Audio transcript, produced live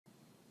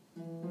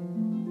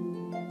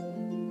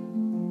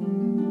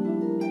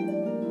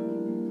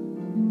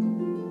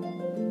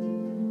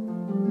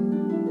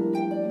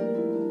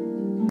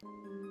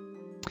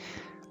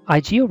I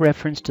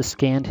georeferenced a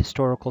scanned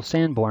historical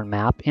Sanborn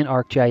map in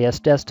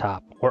ArcGIS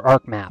Desktop, or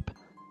ArcMap.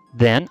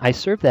 Then I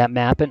served that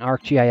map in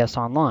ArcGIS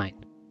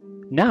Online.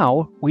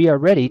 Now we are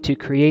ready to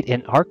create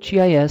an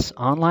ArcGIS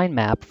Online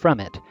map from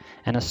it,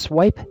 and a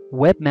swipe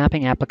web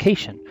mapping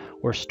application,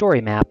 or story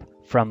map,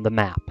 from the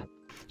map.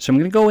 So I'm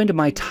going to go into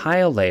my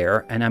tile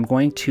layer and I'm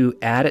going to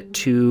add it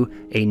to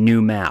a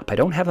new map. I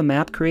don't have a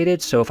map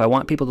created, so if I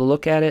want people to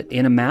look at it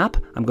in a map,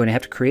 I'm going to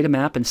have to create a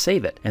map and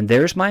save it. And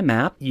there's my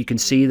map. You can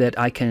see that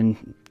I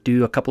can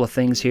do a couple of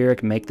things here. I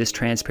can make this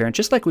transparent,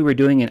 just like we were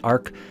doing in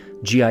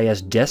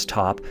ArcGIS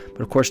Desktop.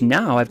 But of course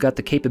now I've got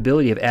the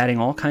capability of adding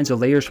all kinds of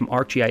layers from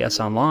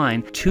ArcGIS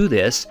Online to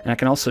this, and I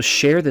can also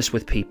share this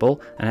with people,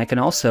 and I can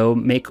also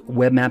make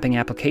web mapping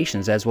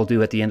applications, as we'll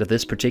do at the end of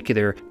this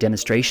particular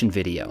demonstration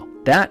video.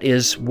 That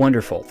is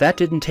wonderful. That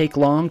didn't take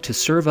long to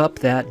serve up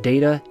that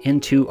data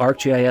into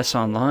ArcGIS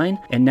Online,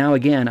 and now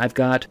again I've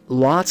got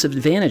lots of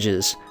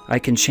advantages. I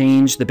can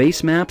change the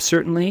base map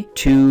certainly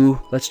to,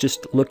 let's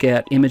just look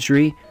at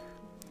imagery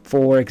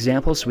for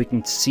example, so we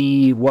can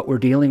see what we're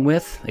dealing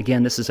with.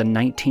 Again, this is a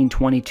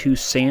 1922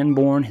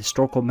 Sanborn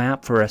historical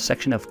map for a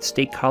section of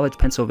State College,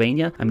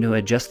 Pennsylvania. I'm going to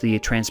adjust the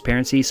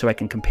transparency so I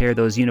can compare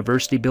those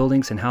university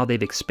buildings and how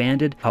they've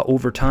expanded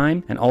over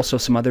time, and also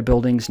some other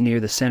buildings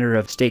near the center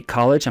of State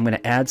College. I'm going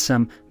to add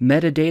some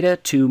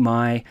metadata to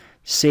my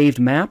saved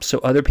map so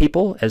other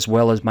people as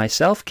well as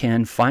myself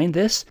can find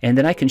this, and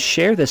then I can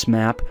share this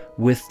map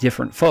with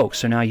different folks.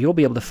 So now you'll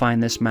be able to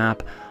find this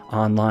map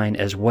online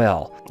as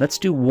well. Let's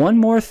do one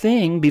more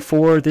thing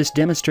before this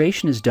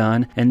demonstration is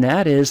done, and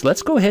that is,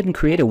 let's go ahead and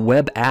create a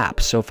web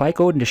app. So if I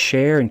go into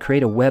share and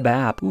create a web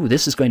app, ooh,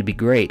 this is going to be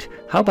great.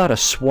 How about a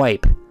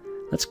swipe?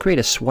 Let's create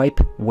a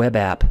swipe web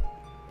app,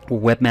 or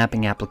web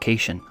mapping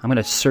application. I'm going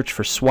to search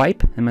for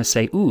swipe. I'm going to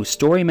say, ooh,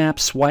 story map,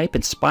 swipe,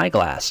 and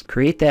spyglass.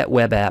 Create that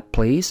web app,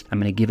 please. I'm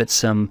going to give it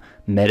some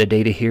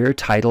metadata here,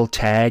 title,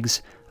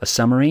 tags, a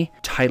summary.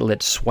 Title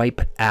it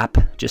swipe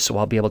app, just so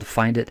I'll be able to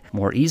find it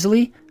more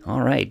easily.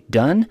 All right,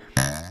 done.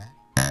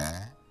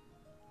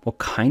 What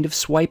kind of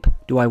swipe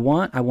do I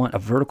want? I want a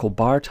vertical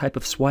bar type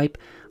of swipe.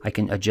 I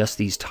can adjust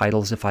these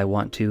titles if I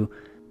want to,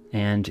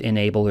 and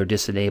enable or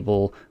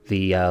disable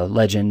the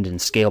legend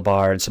and scale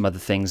bar and some other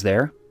things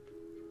there.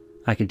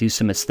 I can do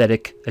some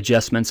aesthetic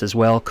adjustments as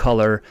well,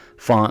 color,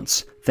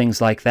 fonts,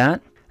 things like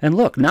that. And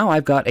look, now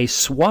I've got a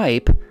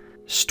swipe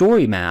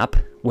story map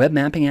web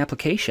mapping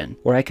application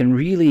where I can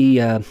really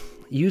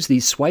use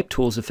these swipe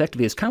tools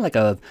effectively. It's kind of like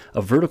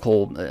a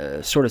vertical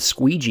sort of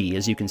squeegee,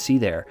 as you can see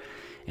there.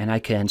 And I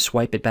can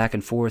swipe it back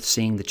and forth,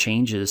 seeing the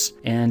changes,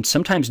 and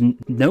sometimes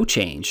no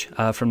change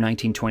from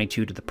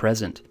 1922 to the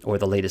present, or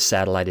the latest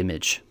satellite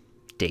image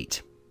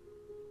date.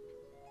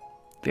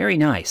 Very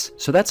nice.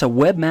 So that's a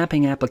web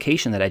mapping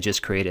application that I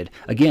just created.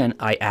 Again,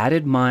 I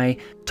added my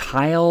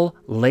tile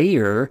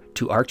layer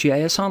to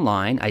ArcGIS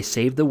Online. I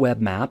saved the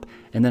web map,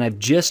 and then I've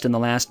just in the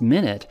last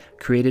minute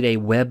created a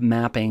web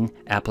mapping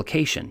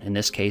application, in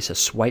this case a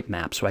swipe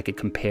map, so I could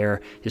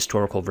compare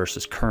historical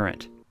versus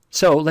current.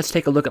 So let's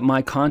take a look at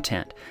my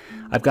content.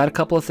 I've got a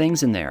couple of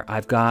things in there.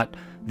 I've got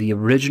the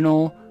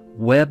original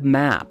web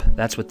map.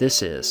 That's what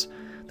this is.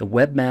 The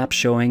web map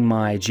showing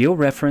my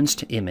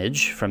georeferenced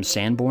image from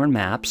Sanborn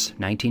Maps,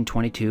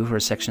 1922, for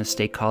a section of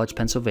State College,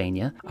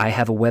 Pennsylvania. I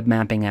have a web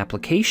mapping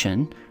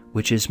application,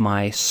 which is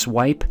my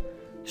swipe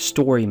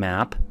story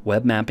map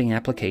web mapping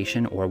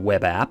application, or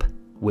web app,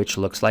 which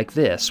looks like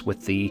this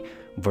with the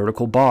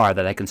vertical bar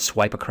that I can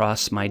swipe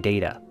across my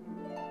data.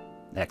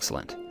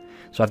 Excellent.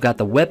 So I've got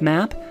the web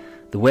map,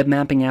 the web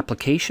mapping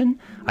application,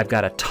 I've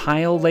got a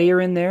tile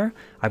layer in there,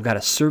 I've got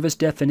a service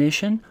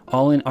definition,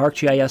 all in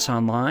ArcGIS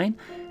Online,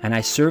 and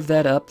I serve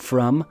that up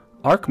from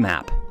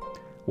ArcMap,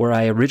 where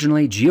I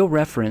originally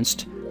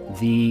georeferenced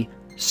the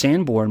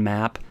Sanborn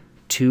map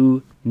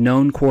to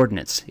known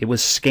coordinates. It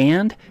was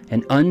scanned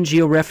and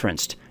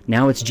ungeoreferenced.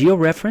 Now it's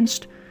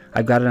georeferenced.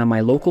 I've got it on my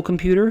local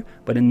computer,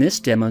 but in this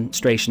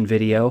demonstration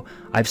video,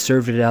 I've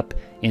served it up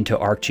into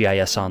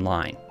ArcGIS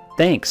Online.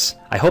 Thanks.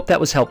 I hope that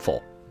was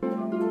helpful.